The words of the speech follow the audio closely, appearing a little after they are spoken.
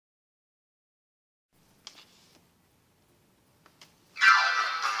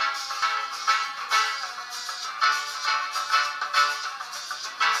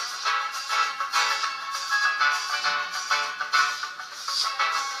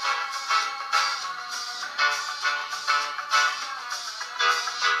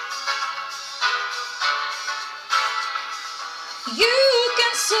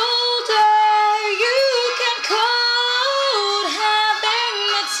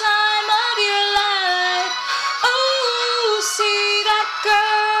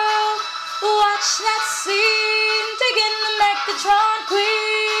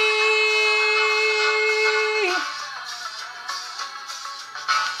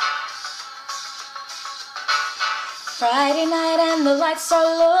Friday night and the lights are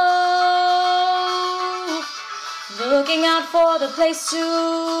low, looking out for the place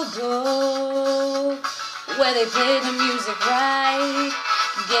to go, where they play the music right,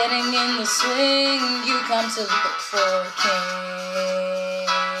 getting in the swing, you come to look for a king.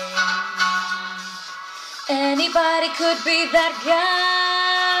 Anybody could be that guy.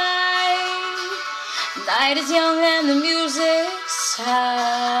 Night is young and the music's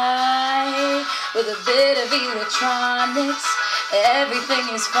high, with a bit of electronics, everything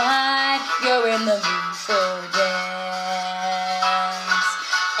is fine. You're in the mood for dance,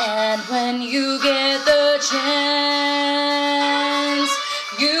 and when you get the chance,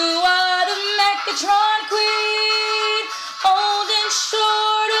 you are the Mechatronic queen, old and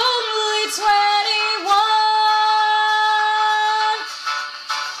short, only 21.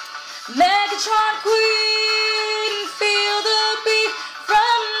 Mechatronic queen, feel the beat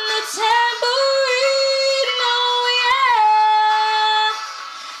from the tambourine, oh yeah.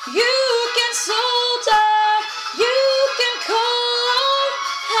 You can soldier, you can code,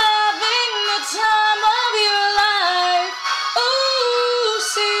 having the time of your life. Oh,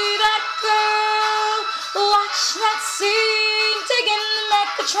 see that girl, watch that scene, digging the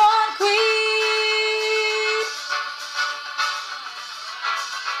Mechatronic queen.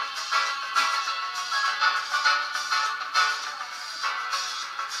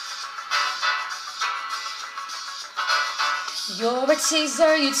 You're a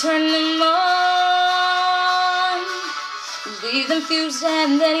teaser, you turn them on, leave them fused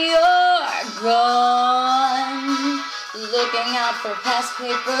and then you're gone. Looking out for past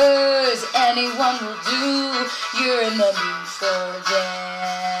papers, anyone will do. You're in the mood for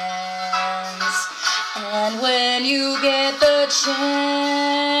dance, and when you get the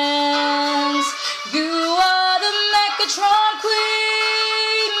chance, you are the Mechatronic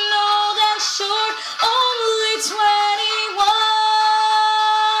queen, old and short, only 21.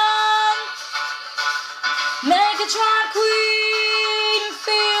 Mechatronic queen,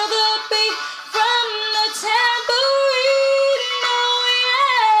 feel the beat from the tambourine, oh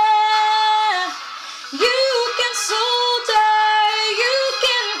yeah. You can solder, you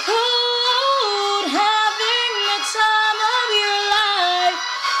can code, having the time of your life.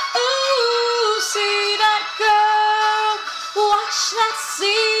 Ooh, see that girl, watch that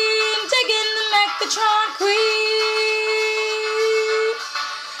scene, digging the Mechatronic queen.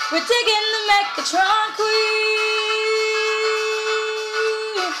 We're digging the Mechatronic queen.